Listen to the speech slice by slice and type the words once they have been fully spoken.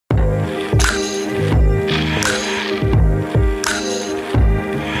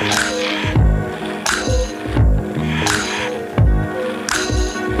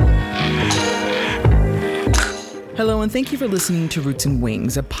Hello, and thank you for listening to Roots and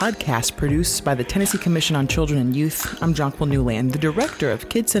Wings, a podcast produced by the Tennessee Commission on Children and Youth. I'm Jonquil Newland, the director of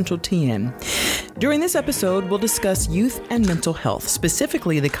Kids Central TN. During this episode, we'll discuss youth and mental health,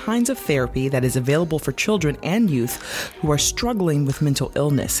 specifically the kinds of therapy that is available for children and youth who are struggling with mental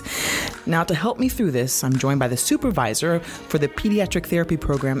illness. Now, to help me through this, I'm joined by the supervisor for the pediatric therapy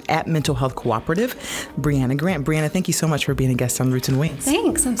program at Mental Health Cooperative, Brianna Grant. Brianna, thank you so much for being a guest on Roots and Wings.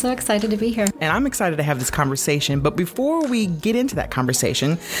 Thanks. I'm so excited to be here. And I'm excited to have this conversation. But before we get into that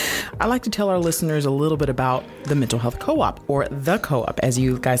conversation, I'd like to tell our listeners a little bit about the Mental Health Co-op, or the Co-op, as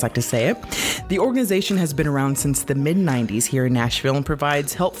you guys like to say it. The organization has been around since the mid-90s here in Nashville and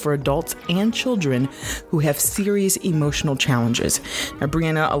provides help for adults and children who have serious emotional challenges. Now,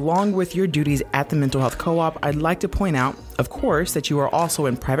 Brianna, along with your duties at the Mental Health Co-op, I'd like to point out, of course, that you are also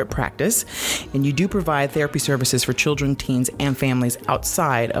in private practice, and you do provide therapy services for children, teens, and families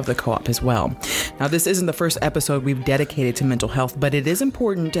outside of the co-op as well. Now, this isn't the first episode we've dedicated to mental health, but it is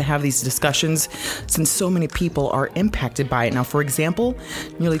important to have these discussions since so many people are impacted by it. Now, for example,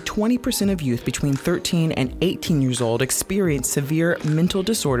 nearly 20% of youth between 13 and 18 years old experience severe mental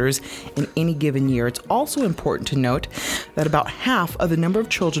disorders in any given year. It's also important to note that about half of the number of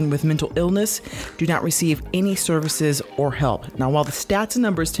children with mental illness do not receive any services or help. Now, while the stats and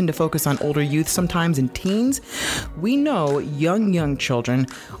numbers tend to focus on older youth, sometimes in teens, we know young children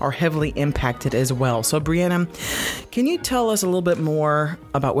are heavily impacted as well. So, Brianna, can you tell us a little bit more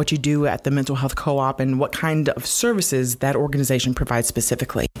about what you do at the Mental Health Co-op and what kind of services that organization provides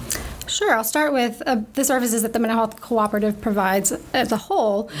specifically? Sure. I'll start with the services that the Mental Health Cooperative provides as a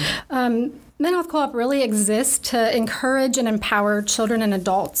whole. Mental Health Co-op really exists to encourage and empower children and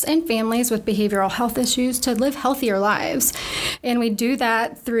adults and families with behavioral health issues to live healthier lives. And we do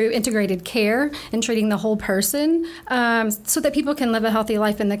that through integrated care and treating the whole person so that people can live a healthy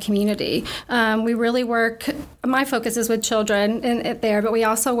life in the community. We really work, my focus is with children there, but we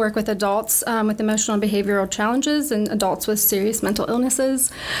also work with adults with emotional and behavioral challenges and adults with serious mental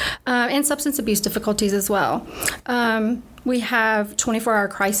illnesses and substance abuse difficulties as well. We have 24-hour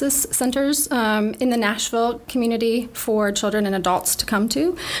crisis centers in the Nashville community for children and adults to come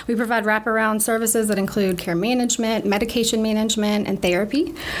to. We provide wraparound services that include care management, medication management, and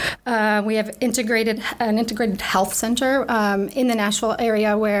therapy. We have an integrated health center in the Nashville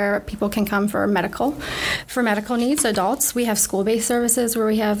area where people can come for medical needs, adults. We have school-based services where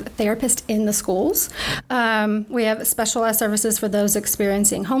we have therapists in the schools. We have specialized services for those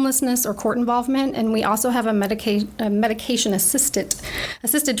experiencing homelessness or court involvement, and we also have a medication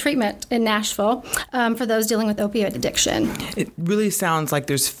assisted treatment in Nashville for those dealing with opioid addiction. It really sounds like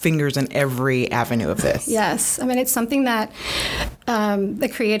there's fingers in every avenue of this. Yes. I mean, it's something that the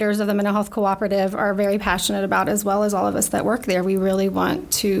creators of the Mental Health Cooperative are very passionate about, as well as all of us that work there. We really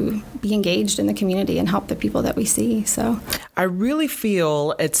want to be engaged in the community and help the people that we see. So I really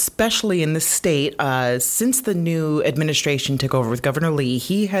feel, especially in the state, since the new administration took over with Governor Lee,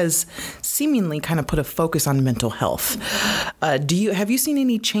 he has seemingly kind of put a focus on mental health. Have you seen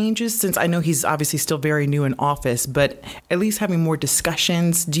any changes since, I know he's obviously still very new in office, but at least having more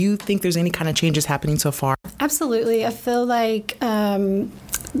discussions? Do you think there's any kind of changes happening so far? Absolutely. I feel like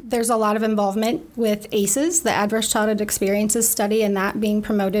there's a lot of involvement with ACEs, the Adverse Childhood Experiences Study, and that being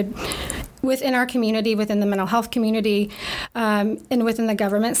promoted within our community, within the mental health community, and within the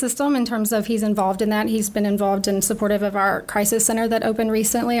government system in terms of he's involved in that. He's been involved and supportive of our crisis center that opened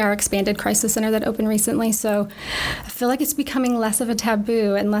recently, our expanded crisis center that opened recently. So I feel like it's becoming less of a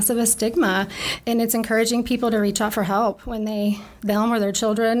taboo and less of a stigma, and it's encouraging people to reach out for help when them or their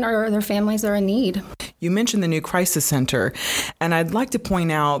children or their families are in need. You mentioned the new crisis center, and I'd like to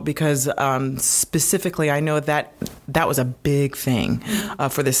point out, because specifically I know that was a big thing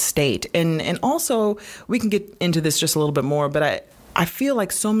for the state. And also, we can get into this just a little bit more, but I feel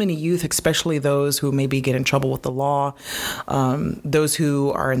like so many youth, especially those who maybe get in trouble with the law, those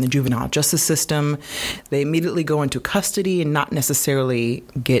who are in the juvenile justice system, they immediately go into custody and not necessarily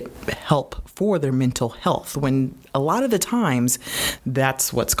get help for their mental health, when a lot of the times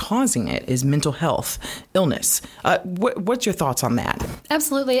that's what's causing it, is mental health illness. What's your thoughts on that?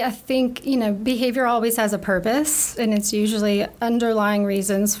 Absolutely. I think, behavior always has a purpose, and it's usually underlying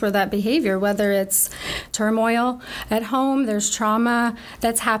reasons for that behavior, whether it's turmoil at home, there's trauma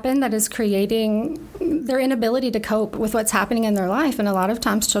that's happened that is creating their inability to cope with what's happening in their life. And a lot of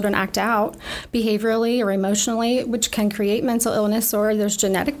times children act out behaviorally or emotionally, which can create mental illness, or there's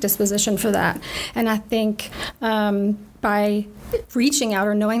genetic disposition for that. And I think by reaching out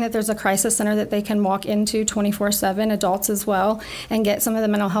or knowing that there's a crisis center that they can walk into 24/7, adults as well, and get some of the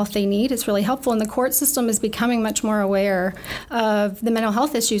mental health they need. It's really helpful. And the court system is becoming much more aware of the mental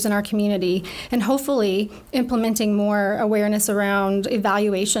health issues in our community and hopefully implementing more awareness around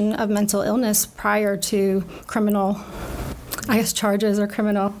evaluation of mental illness prior to criminal, charges or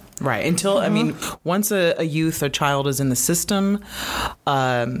criminal. Right. Until, once a youth or child is in the system,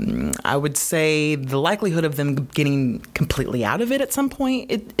 I would say the likelihood of them getting completely out of it at some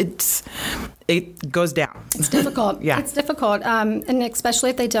point, it goes down. It's difficult. Yeah. It's difficult. And especially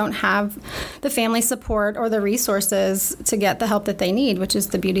if they don't have the family support or the resources to get the help that they need, which is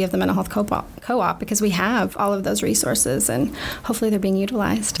the beauty of the mental health co-op, because we have all of those resources and hopefully they're being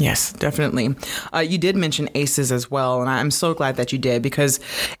utilized. Yes, definitely. You did mention ACEs as well, and I'm so glad that you did, because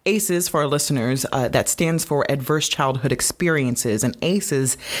ACEs, for our listeners, that stands for Adverse Childhood Experiences, and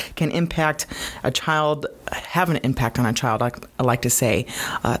ACEs can have an impact on a child, I like to say,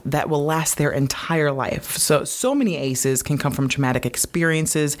 that will last their entire life. So many ACEs can come from traumatic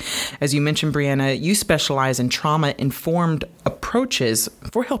experiences. As you mentioned, Brianna, you specialize in trauma-informed approaches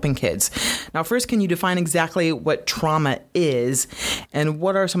for helping kids. Now, first, can you define exactly what trauma is, and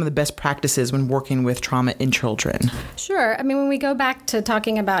what are some of the best practices when working with trauma in children? Sure. When we go back to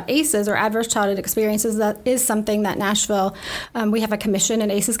talking about ACEs or adverse childhood experiences, that is something that Nashville, we have a commission, an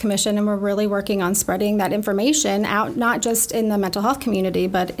ACEs commission, and we're really working on spreading that information out, not just in the mental health community,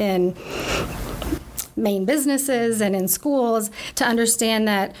 but in main businesses and in schools, to understand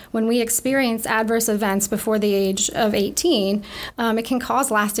that when we experience adverse events before the age of 18, it can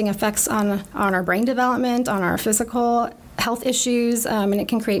cause lasting effects on our brain development, on our physical health issues, and it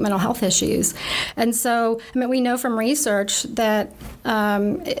can create mental health issues. And so, we know from research that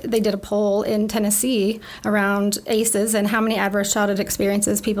they did a poll in Tennessee around ACEs and how many adverse childhood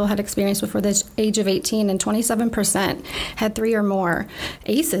experiences people had experienced before the age of 18, and 27% had 3 or more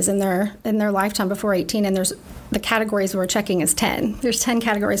ACEs in their lifetime before 18, and there's the categories we're checking is 10. There's 10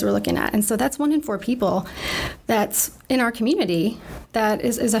 categories we're looking at. And so that's 1 in 4 people that's in our community that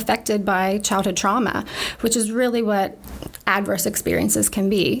is affected by childhood trauma, which is really what adverse experiences can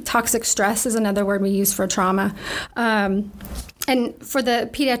be. Toxic stress is another word we use for trauma. And for the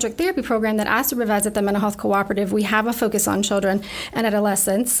pediatric therapy program that I supervise at the Mental Health Cooperative, we have a focus on children and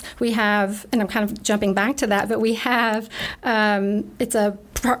adolescents. We have, and I'm kind of jumping back to that, but we have, it's a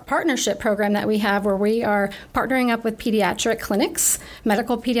partnership program that we have where we are partnering up with pediatric clinics,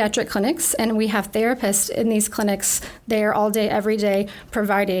 medical pediatric clinics, and we have therapists in these clinics there all day, every day,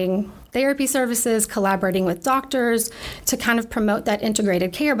 providing therapy services, collaborating with doctors to kind of promote that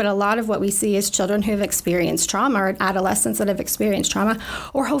integrated care. But a lot of what we see is children who have experienced trauma, or adolescents that have experienced trauma,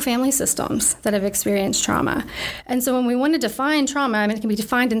 or whole family systems that have experienced trauma. And so when we want to define trauma, it can be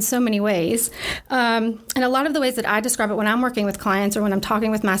defined in so many ways. And a lot of the ways that I describe it when I'm working with clients or when I'm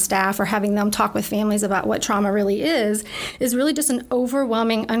talking with my staff or having them talk with families about what trauma really is really just an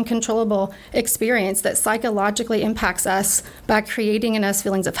overwhelming, uncontrollable experience that psychologically impacts us by creating in us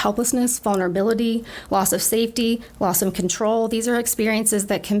feelings of helplessness, vulnerability, loss of safety, loss of control. These are experiences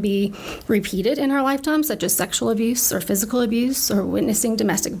that can be repeated in our lifetime, such as sexual abuse or physical abuse or witnessing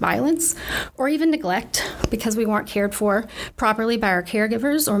domestic violence, or even neglect because we weren't cared for properly by our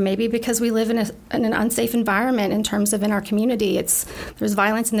caregivers, or maybe because we live in an unsafe environment in terms of in our community. There's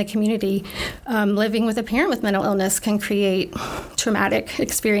violence in the community. Living with a parent with mental illness can create traumatic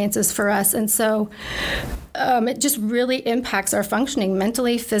experiences for us. And so it just really impacts our functioning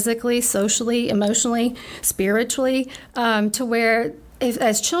mentally, physically, socially, emotionally, spiritually, to where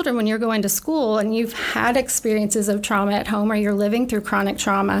as children, when you're going to school and you've had experiences of trauma at home or you're living through chronic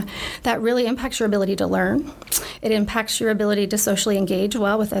trauma, that really impacts your ability to learn. It impacts your ability to socially engage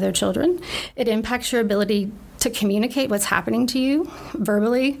well with other children. It impacts your ability to communicate what's happening to you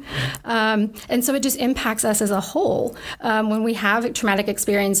verbally. And so it just impacts us as a whole when we have traumatic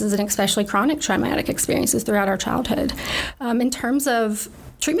experiences, and especially chronic traumatic experiences throughout our childhood. In terms of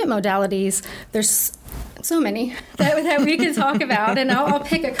treatment modalities, there's so many that we can talk about, and I'll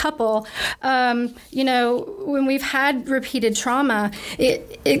pick a couple. When we've had repeated trauma,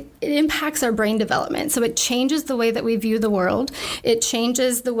 it impacts our brain development. So it changes the way that we view the world. It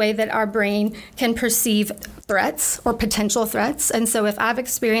changes the way that our brain can perceive threats or potential threats. And so if I've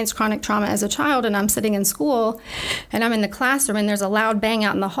experienced chronic trauma as a child and I'm sitting in school and I'm in the classroom and there's a loud bang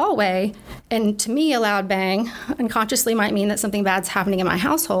out in the hallway, and to me a loud bang unconsciously might mean that something bad's happening in my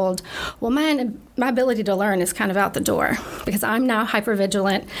household, well, my ability to learn is kind of out the door because I'm now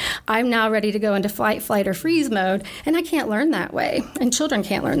hypervigilant. I'm now ready to go into flight, or freeze mode, and I can't learn that way, and children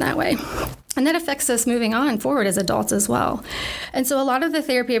can't learn that way. And that affects us moving on forward as adults as well. And so a lot of the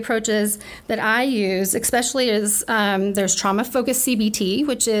therapy approaches that I use, especially is there's trauma-focused CBT,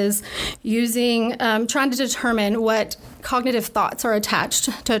 which is using, trying to determine what cognitive thoughts are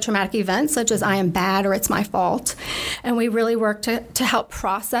attached to a traumatic event, such as I am bad or it's my fault. And we really work to help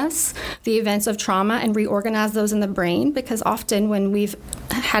process the events of trauma and reorganize those in the brain, because often when we've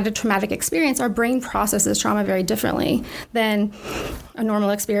had a traumatic experience, our brain processes trauma very differently than a normal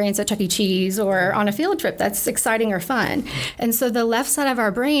experience at Chuck E. Cheese or on a field trip that's exciting or fun. And so the left side of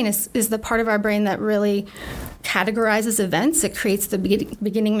our brain is the part of our brain that really categorizes events. It creates the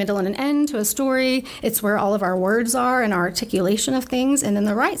beginning, middle, and an end to a story. It's where all of our words are and our articulation of things. And then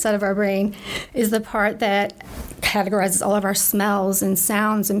the right side of our brain is the part that categorizes all of our smells and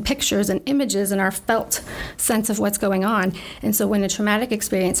sounds and pictures and images and our felt sense of what's going on. And so when a traumatic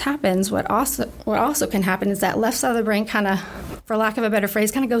experience happens, what also can happen is that left side of the brain kind of, for lack of a better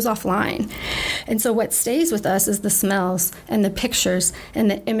phrase, kind of goes offline. And so what stays with us is the smells and the pictures and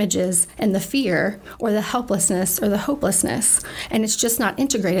the images and the fear or the helplessness or the hopelessness. And it's just not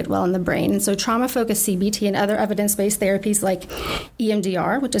integrated well in the brain. And so trauma-focused CBT and other evidence-based therapies like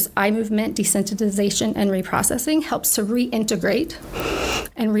EMDR, which is eye movement desensitization and reprocessing, helps to reintegrate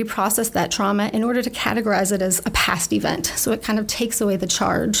and reprocess that trauma in order to categorize it as a past event. So it kind of takes away the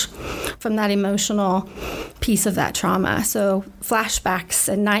charge from that emotional piece of that trauma. So flashbacks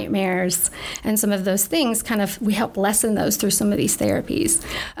and nightmares and some of those things we help lessen those through some of these therapies.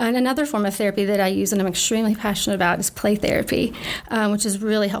 And another form of therapy that I use and I'm extremely passionate about is play therapy, which is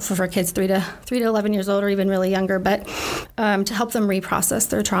really helpful for kids 3 to 11 years old or even really younger, but to help them reprocess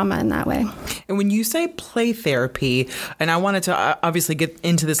their trauma in that way. And when you say play therapy, and I wanted to obviously get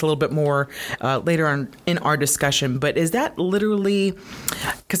into this a little bit more later on in our discussion, but is that literally,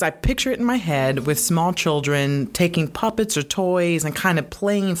 because I picture it in my head with small children taking puppets or toys and kind of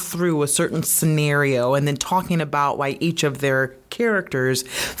playing through a certain scenario and then talking about why each of their characters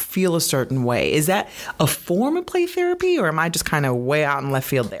feel a certain way. Is that a form of play therapy, or am I just kind of way out in left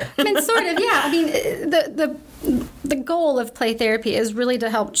field there? I mean, sort of, yeah. I mean, the goal of play therapy is really to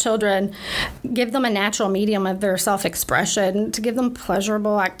help children, give them a natural medium of their self-expression, to give them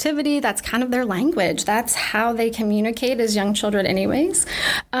pleasurable activity. That's kind of their language. That's how they communicate as young children anyways.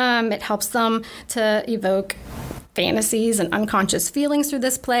 It helps them to evoke fantasies and unconscious feelings through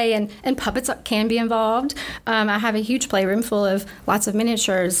this play, and puppets can be involved. I have a huge playroom full of lots of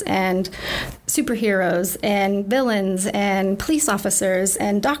miniatures and superheroes and villains and police officers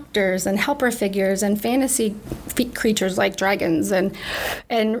and doctors and helper figures and fantasy creatures like dragons and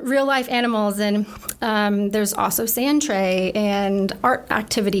real life animals. And there's also sand tray and art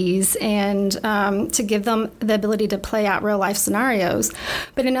activities and to give them the ability to play out real life scenarios.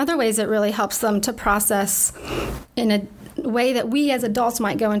 But in other ways, it really helps them to process in a way that we as adults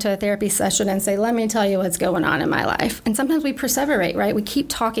might go into a therapy session and say, let me tell you what's going on in my life. And sometimes we perseverate, right? We keep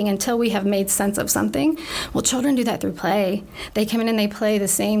talking until we have made sense of something. Well, children do that through play. They come in and they play the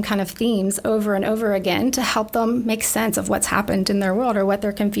same kind of themes over and over again to help them make sense of what's happened in their world or what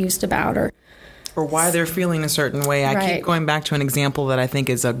they're confused about or why they're feeling a certain way. I keep going back to an example that I think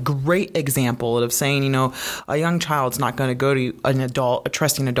is a great example of saying, a young child's not going to go to an adult, a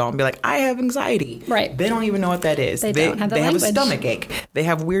trusting adult, and be like, I have anxiety. Right. They don't even know what that is. They don't have the language. Have a stomach ache. They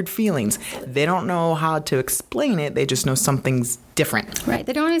have weird feelings. They don't know how to explain it. They just know something's different. Right.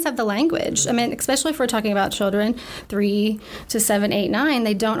 They don't always have the language. I mean, especially if we're talking about children 3 to 7, 8, 9,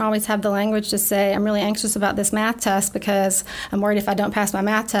 they don't always have the language to say, I'm really anxious about this math test because I'm worried if I don't pass my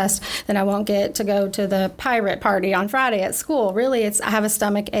math test, then I won't get to go to the pirate party on Friday at school. Really, it's I have a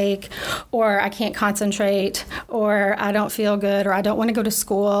stomach ache, or I can't concentrate, or I don't feel good, or I don't want to go to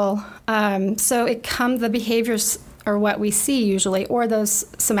school. So the behaviors are what we see usually, or those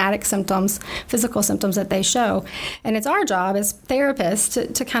somatic symptoms, physical symptoms that they show. And it's our job as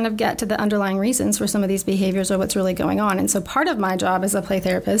therapists to kind of get to the underlying reasons for some of these behaviors or what's really going on. And so part of my job as a play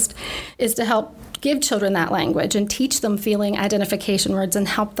therapist is to help give children that language and teach them feeling identification words and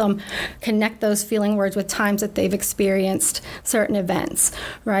help them connect those feeling words with times that they've experienced certain events,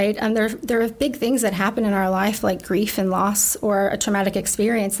 right? And there are big things that happen in our life like grief and loss or a traumatic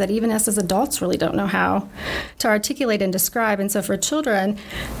experience that even us as adults really don't know how to articulate and describe. And so for children,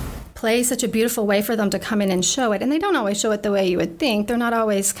 play is such a beautiful way for them to come in and show it. And they don't always show it the way you would think. They're not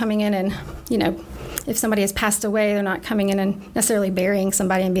always coming in and, if somebody has passed away, they're not coming in and necessarily burying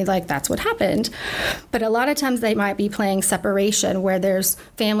somebody and be like, that's what happened. But a lot of times they might be playing separation where there's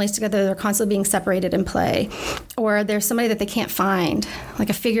families together, they're constantly being separated in play. Or there's somebody that they can't find,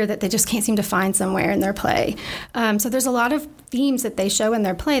 like a figure that they just can't seem to find somewhere in their play. So there's a lot of themes that they show in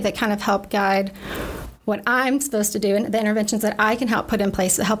their play that kind of help guide what I'm supposed to do and the interventions that I can help put in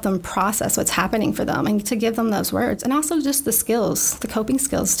place to help them process what's happening for them and to give them those words, and also just the skills, the coping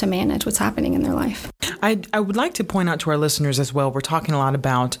skills to manage what's happening in their life. I would like to point out to our listeners as well, we're talking a lot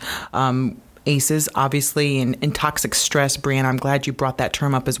about ACEs, obviously, and toxic stress. Brianna, I'm glad you brought that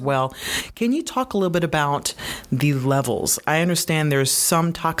term up as well. Can you talk a little bit about the levels? I understand there's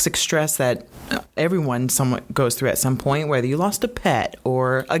some toxic stress that everyone somewhat goes through at some point, whether you lost a pet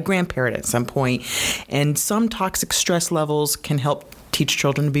or a grandparent at some point, and some toxic stress levels can help teach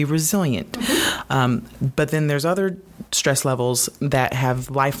children to be resilient. But then there's other stress levels that have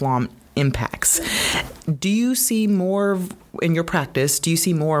lifelong impacts. Do you see more in your practice? Do you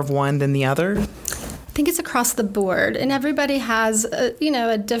see more of one than the other? I think it's across the board, and everybody has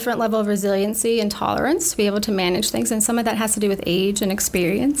a different level of resiliency and tolerance to be able to manage things, and some of that has to do with age and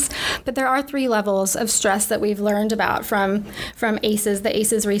experience. But there are 3 levels of stress that we've learned about from ACEs, the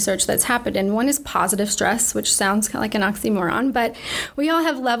ACEs research that's happened, and one is positive stress, which sounds kind of like an oxymoron, but we all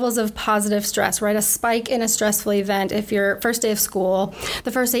have levels of positive stress, right? A spike in a stressful event. If you're first day of school,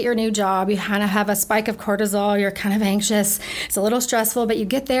 the first day at your new job, you kind of have a spike of cortisol, you're kind of anxious, it's a little stressful, but you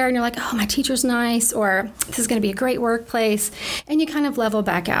get there and you're like, oh, my teacher's nice, or this is going to be a great workplace, and you kind of level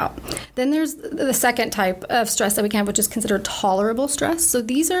back out. Then there's the second type of stress that we can have, which is considered tolerable stress. So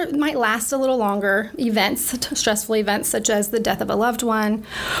these might last a little longer events, stressful events such as the death of a loved one,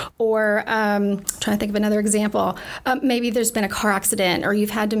 or trying to think of another example. Maybe there's been a car accident, or you've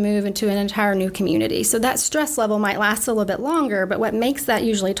had to move into an entire new community. So that stress level might last a little bit longer, but what makes that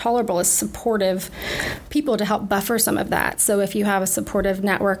usually tolerable is supportive people to help buffer some of that. So if you have a supportive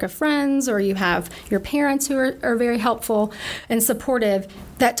network of friends, or you have your parents who are very helpful and supportive,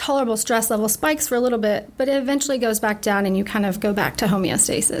 that tolerable stress level spikes for a little bit, but it eventually goes back down and you kind of go back to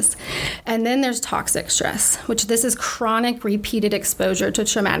homeostasis. And then there's toxic stress, which this is chronic repeated exposure to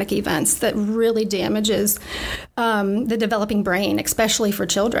traumatic events that really damages the developing brain, especially for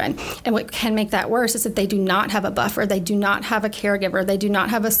children. And what can make that worse is if they do not have a buffer, they do not have a caregiver, they do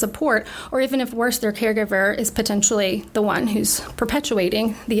not have a support, or even if worse, their caregiver is potentially the one who's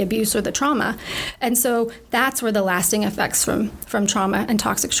perpetuating the abuse or the trauma. And so that's where the lasting effects from trauma and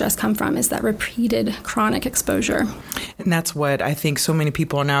toxic stress come from, is that repeated chronic exposure. And that's what I think so many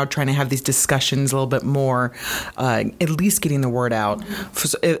people are now trying to have these discussions a little bit more, at least getting the word out.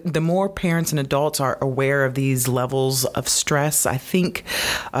 The more parents and adults are aware of these levels of stress, I think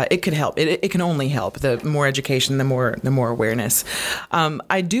it could help. It can only help. The more education, the more awareness.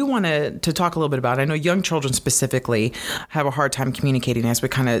 I do want to talk a little bit about, I know young children specifically have a hard time communicating, as we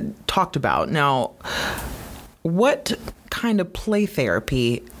kind of talked about. Now, what kind of play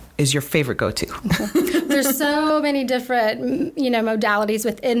therapy is your favorite go-to? There's so many different, modalities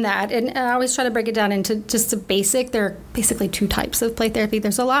within that. And I always try to break it down into just a basic. There are basically 2 types of play therapy.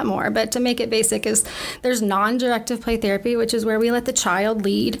 There's a lot more, but to make it basic there's non-directive play therapy, which is where we let the child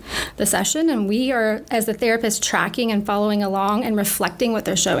lead the session. And we are, as the therapist, tracking and following along and reflecting what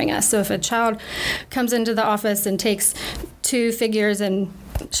they're showing us. So if a child comes into the office and takes 2 figures and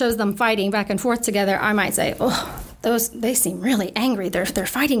shows them fighting back and forth together, I might say, oh, they seem really angry. They're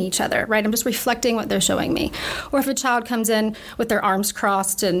fighting each other, right? I'm just reflecting what they're showing me. Or if a child comes in with their arms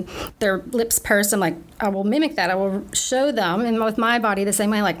crossed and their lips pursed, I'm like, I will mimic that. I will show them, and with my body the same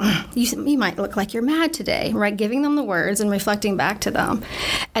way, like, you might look like you're mad today, right? Giving them the words and reflecting back to them.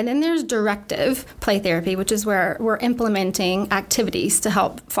 And then there's directive play therapy, which is where we're implementing activities to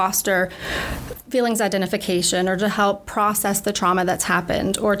help foster feelings identification, or to help process the trauma that's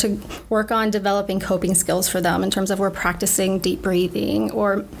happened, or to work on developing coping skills for them in terms of we're practicing deep breathing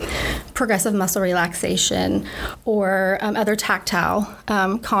or progressive muscle relaxation, or other tactile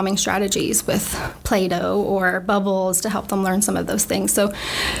calming strategies with Play-Doh or bubbles to help them learn some of those things. So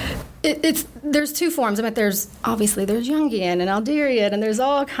there's 2 forms. there's Jungian and Alderian, and there's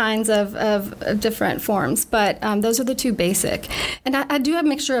all kinds of different forms, but those are the 2 basic. And I do have a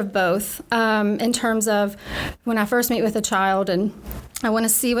mixture of both in terms of when I first meet with a child and I want to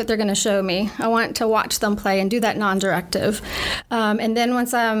see what they're going to show me. I want to watch them play and do that non-directive. And then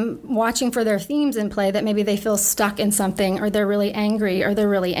once I'm watching for their themes in play, that maybe they feel stuck in something, or they're really angry, or they're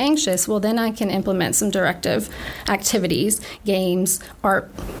really anxious, well, then I can implement some directive activities, games, or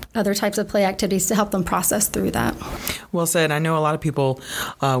other types of play activities to help them process through that. Well said. I know a lot of people,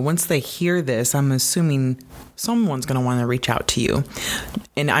 once they hear this, I'm assuming someone's going to want to reach out to you.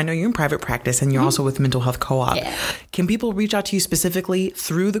 And I know you're in private practice and you're also with Mental Health Co-op. Yeah. Can people reach out to you specifically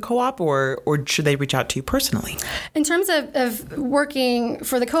through the co-op, or should they reach out to you personally? In terms of working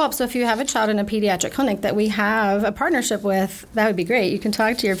for the co-op, so if you have a child in a pediatric clinic that we have a partnership with, that would be great. You can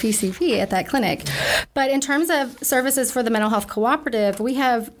talk to your PCP at that clinic. But in terms of services for the Mental Health Cooperative, we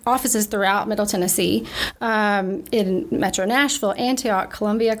have offices throughout Middle Tennessee, in Metro Nashville, Antioch,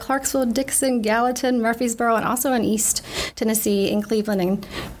 Columbia, Clarksville, Dixon, Gallatin, Murfreesboro, and also in East Tennessee, in Cleveland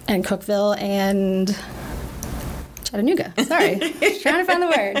and Cookeville and Chattanooga. Sorry, trying to find the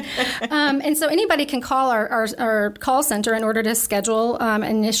word. And so anybody can call our call center in order to schedule and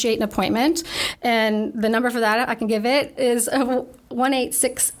initiate an appointment. And the number for that, I can give it, is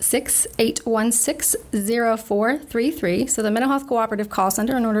 1-866-816-0433. So the Mental Health Cooperative call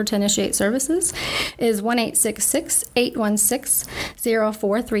center, in order to initiate services, is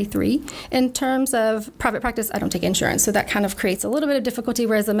 1-866-816-0433. In terms of private practice, I don't take insurance, so that kind of creates a little bit of difficulty,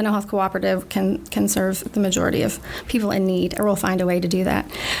 whereas the Mental Health Cooperative can serve the majority of people in need, or will find a way to do that.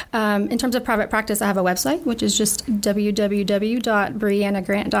 In terms of private practice, I have a website, which is just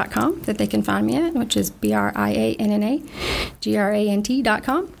www.briannagrant.com, that they can find me at, which is BriannaGrant.com.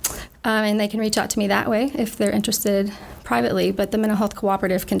 And they can reach out to me that way if they're interested privately. But the Mental Health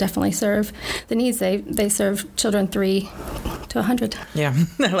Cooperative can definitely serve the needs. They serve children 3 to 100. Yeah,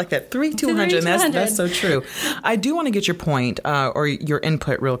 I like that. 3 to 100. That's so true. I do want to get your point or your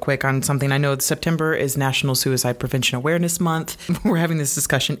input real quick on something. I know September is National Suicide Prevention Awareness Month. We're having this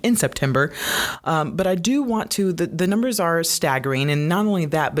discussion in September. But I do want to, the numbers are staggering. And not only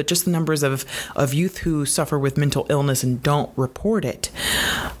that, but just the numbers of youth who suffer with mental illness and don't report it.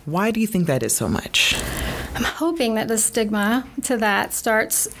 Why do you think that is so much? I'm hoping that the stigma to that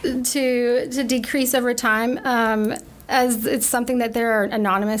starts to decrease over time. As it's something that there are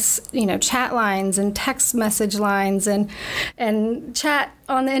anonymous, chat lines and text message lines and chat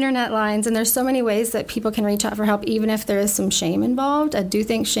on the internet lines, and there's so many ways that people can reach out for help, even if there is some shame involved. I do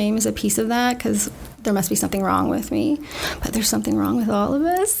think shame is a piece of that, because there must be something wrong with me, but there's something wrong with all of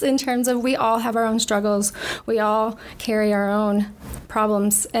us in terms of we all have our own struggles. We all carry our own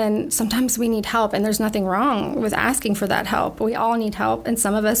problems, and sometimes we need help, and there's nothing wrong with asking for that help. We all need help, and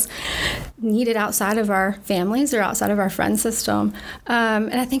some of us need it outside of our families or outside of our friend system.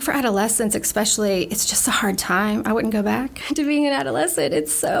 And I think for adolescents especially, it's just a hard time. I wouldn't go back to being an adolescent.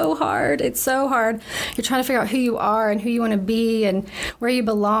 It's so hard. It's so hard. You're trying to figure out who you are and who you want to be and where you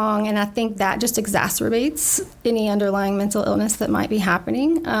belong, and I think that just exacerbates any underlying mental illness that might be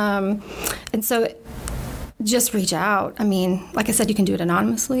happening. And so just reach out. I mean, like I said, you can do it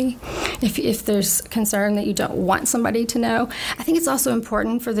anonymously if there's concern that you don't want somebody to know. I think it's also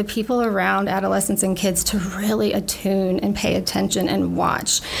important for the people around adolescents and kids to really attune and pay attention and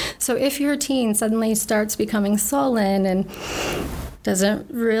watch. So if your teen suddenly starts becoming sullen and doesn't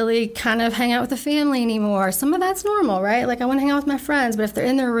really kind of hang out with the family anymore. Some of that's normal, right? Like, I want to hang out with my friends, but if they're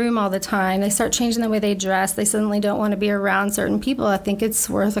in their room all the time, they start changing the way they dress, they suddenly don't want to be around certain people, I think it's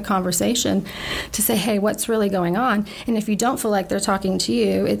worth a conversation to say, hey, what's really going on? And if you don't feel like they're talking to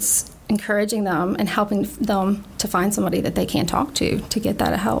you, it's encouraging them and helping them to find somebody that they can talk to get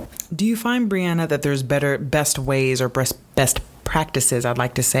that help. Do you find, Brianna, that there's best ways or best practices, I'd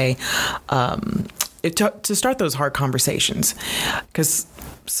like to say, to start those hard conversations? Because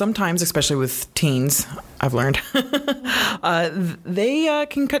sometimes, especially with teens, I've learned, they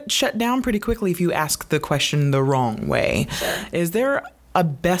can shut down pretty quickly if you ask the question the wrong way. Sure. Is there a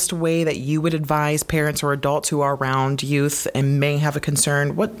best way that you would advise parents or adults who are around youth and may have a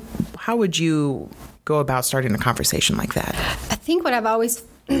concern? How would you go about starting a conversation like that? I think what I've always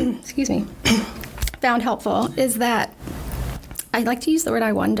found helpful is that I like to use the word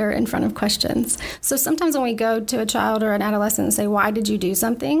I wonder in front of questions. So sometimes when we go to a child or an adolescent and say, why did you do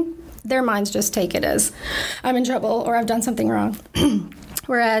something? Their minds just take it as, I'm in trouble or I've done something wrong.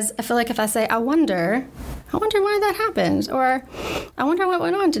 Whereas I feel like if I say, I wonder why that happened, or I wonder what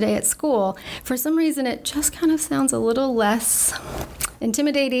went on today at school, for some reason it just kind of sounds a little less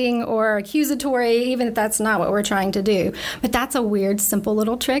intimidating or accusatory, even if that's not what we're trying to do. But that's a weird, simple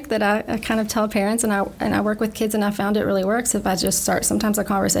little trick that I kind of tell parents, and I work with kids, and I found it really works. If I just start sometimes a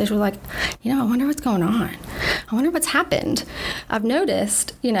conversation with, like, I wonder what's going on. I wonder what's happened. I've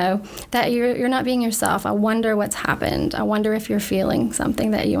noticed, that you're not being yourself. I wonder what's happened. I wonder if you're feeling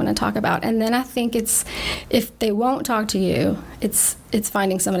something that you want to talk about. And then I think it's, if they won't talk to you, it's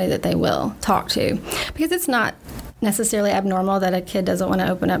finding somebody that they will talk to, because it's not necessarily abnormal that a kid doesn't want to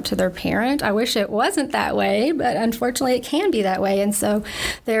open up to their parent. I wish it wasn't that way, but unfortunately it can be that way. And so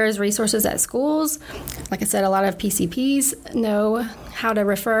there's resources at schools. Like I said, a lot of PCPs know how to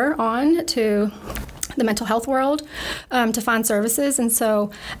refer on to the mental health world to find services. And so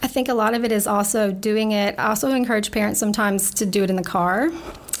I think a lot of it is also doing it. I also encourage parents sometimes to do it in the car.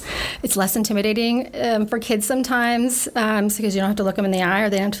 It's less intimidating for kids sometimes because you don't have to look them in the eye or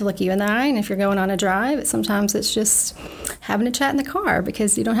they don't have to look you in the eye. And if you're going on a drive, sometimes it's just having a chat in the car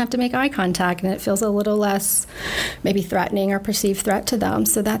because you don't have to make eye contact and it feels a little less maybe threatening or perceived threat to them.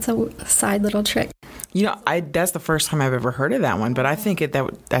 So that's a side little trick. That's the first time I've ever heard of that one, but I think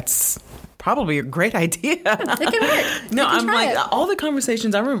that's probably a great idea. It can work. No, I'm like, all the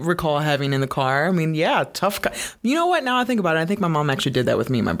conversations I recall having in the car. I mean, yeah, tough. You know what? Now I think about it, I think my mom actually did that with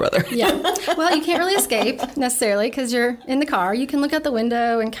me and my brother. Yeah. Well, you can't really escape necessarily because you're in the car. You can look out the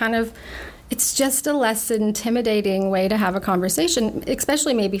window and kind of, it's just a less intimidating way to have a conversation,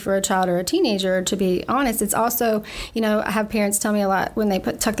 especially maybe for a child or a teenager, to be honest. It's also, I have parents tell me a lot when they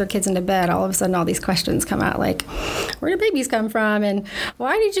tuck their kids into bed, all of a sudden all these questions come out like, where do babies come from? And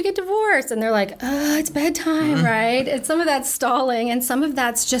why did you get divorced? And they're like, it's bedtime, right? And some of that's stalling and some of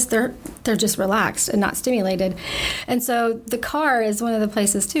that's just they're just relaxed and not stimulated. And so the car is one of the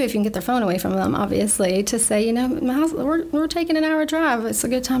places too, if you can get their phone away from them, obviously, to say, we're taking an hour drive. It's a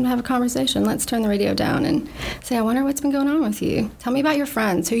good time to have a conversation. Let's turn the radio down and say, I wonder what's been going on with you. Tell me about your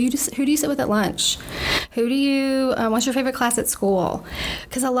friends. Who do you sit with at lunch? What's your favorite class at school?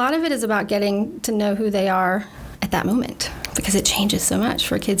 Because a lot of it is about getting to know who they are at that moment, because it changes so much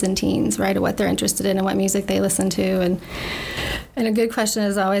for kids and teens, right? What they're interested in and what music they listen to. And a good question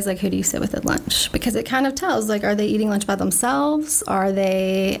is always like, who do you sit with at lunch? Because it kind of tells, like, are they eating lunch by themselves? Are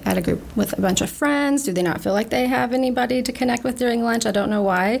they at a group with a bunch of friends? Do they not feel like they have anybody to connect with during lunch? I don't know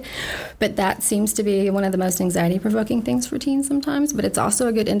why, but that seems to be one of the most anxiety-provoking things for teens sometimes. But it's also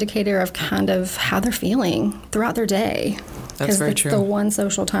a good indicator of kind of how they're feeling throughout their day. That's very true. Because it's the one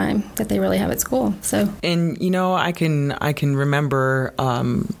social time that they really have at school. So, and I can remember,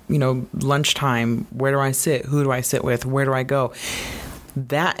 lunchtime. Where do I sit? Who do I sit with? Where do I go?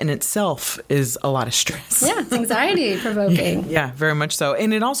 That in itself is a lot of stress. Yeah, it's anxiety provoking. Yeah, very much so.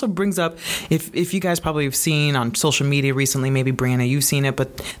 And it also brings up, if you guys probably have seen on social media recently, maybe Brianna, you've seen it,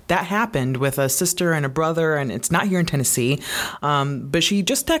 but that happened with a sister and a brother, and it's not here in Tennessee. But she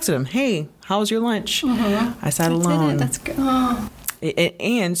just texted him, hey, how was your lunch? Mm-hmm. I sat alone. That's good. Oh.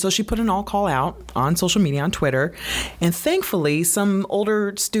 And so she put an all call out on social media, on Twitter. And thankfully, some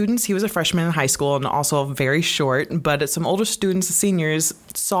older students, he was a freshman in high school and also very short, but some older students, seniors,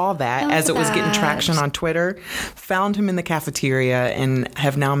 saw that as it was getting traction on Twitter, found him in the cafeteria, and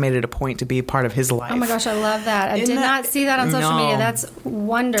have now made it a point to be a part of his life. Oh my gosh, I love that. I did not see that on social media. That's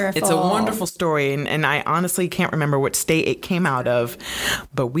wonderful. It's a wonderful story, and I honestly can't remember what state it came out of,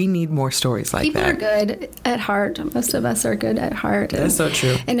 but we need more stories like that. People are good at heart. Most of us are good at heart. That's so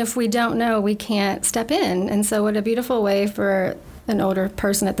true. And if we don't know, we can't step in. And so what a beautiful way for an older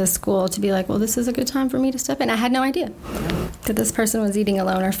person at this school to be like, well, this is a good time for me to step in. I had no idea that this person was eating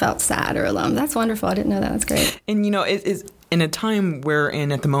alone or felt sad or alone. That's wonderful. I didn't know that. That's great. And, it is in a time we're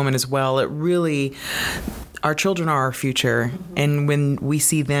in at the moment as well, it really... Our children are our future, and when we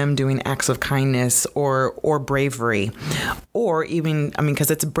see them doing acts of kindness or bravery, or even,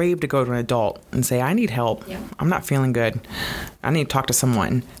 because it's brave to go to an adult and say, I need help. Yeah. I'm not feeling good. I need to talk to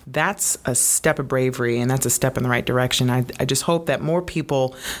someone. That's a step of bravery, and that's a step in the right direction. I just hope that more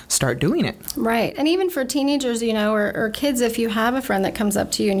people start doing it. Right. And even for teenagers, or kids, if you have a friend that comes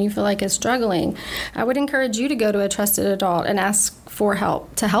up to you and you feel like is struggling, I would encourage you to go to a trusted adult and ask for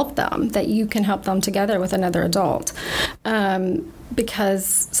help to help them, that you can help them together with another adult.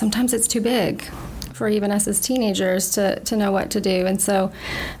 Because sometimes it's too big for even us as teenagers to know what to do. And so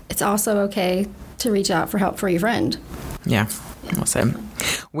it's also okay to reach out for help for your friend. Yeah, well said.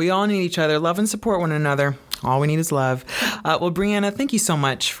 We all need each other. Love and support one another. All we need is love. Well, Brianna, thank you so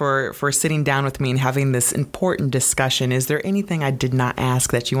much for sitting down with me and having this important discussion. Is there anything I did not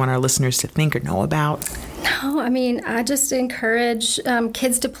ask that you want our listeners to think or know about? No, I just encourage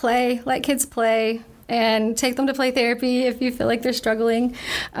kids to play. Let kids play. And take them to play therapy if you feel like they're struggling.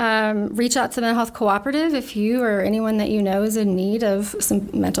 Reach out to the Mental Health Cooperative if you or anyone that you know is in need of some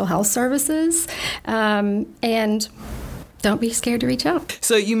mental health services. And don't be scared to reach out.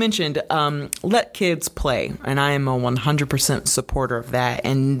 So you mentioned let kids play, and I am a 100% supporter of that.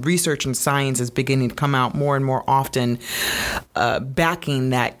 And research and science is beginning to come out more and more often,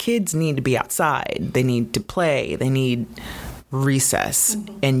 backing that kids need to be outside. They need to play. They need recess.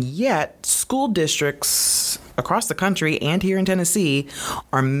 Mm-hmm. And yet school districts across the country and here in Tennessee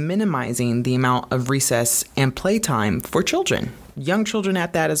are minimizing the amount of recess and playtime for children. young children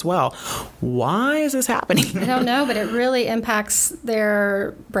at that as well. Why is this happening? I don't know, but it really impacts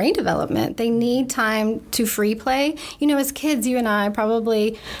their brain development. They need time to free play. As kids, you and I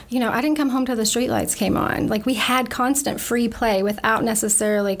probably, I didn't come home till the streetlights came on. Like, we had constant free play without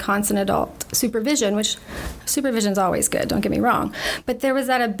necessarily constant adult supervision, which supervision is always good, don't get me wrong. But there was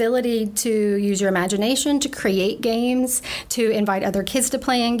that ability to use your imagination, to create games, to invite other kids to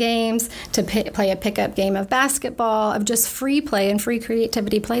play in games, to play a pickup game of basketball, of just free play and free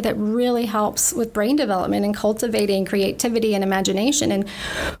creativity play that really helps with brain development and cultivating creativity and imagination. And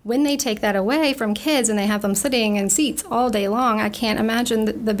when they take that away from kids and they have them sitting in seats all day long, I can't imagine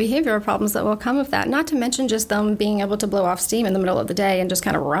the behavioral problems that will come of that. Not to mention just them being able to blow off steam in the middle of the day and just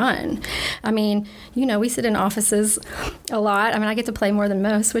kind of run. I mean, we sit in offices a lot. I mean, I get to play more than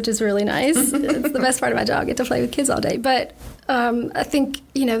most, which is really nice. It's the best part of my job. I get to play with kids all day. But I think,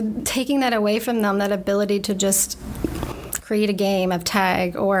 taking that away from them, that ability to just create a game of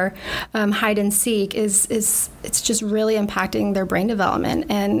tag or hide and seek it's just really impacting their brain development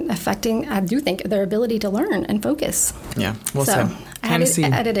and affecting, I do think, their ability to learn and focus. Yeah, well said.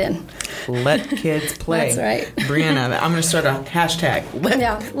 Add it in. Let kids play. That's right. Brianna, I'm going to start a hashtag.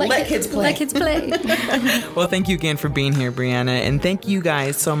 Let kids play. Let kids play. Well, thank you again for being here, Brianna. And thank you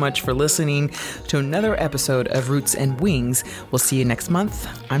guys so much for listening to another episode of Roots and Wings. We'll see you next month.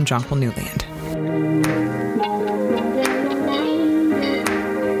 I'm Jonquil Newland.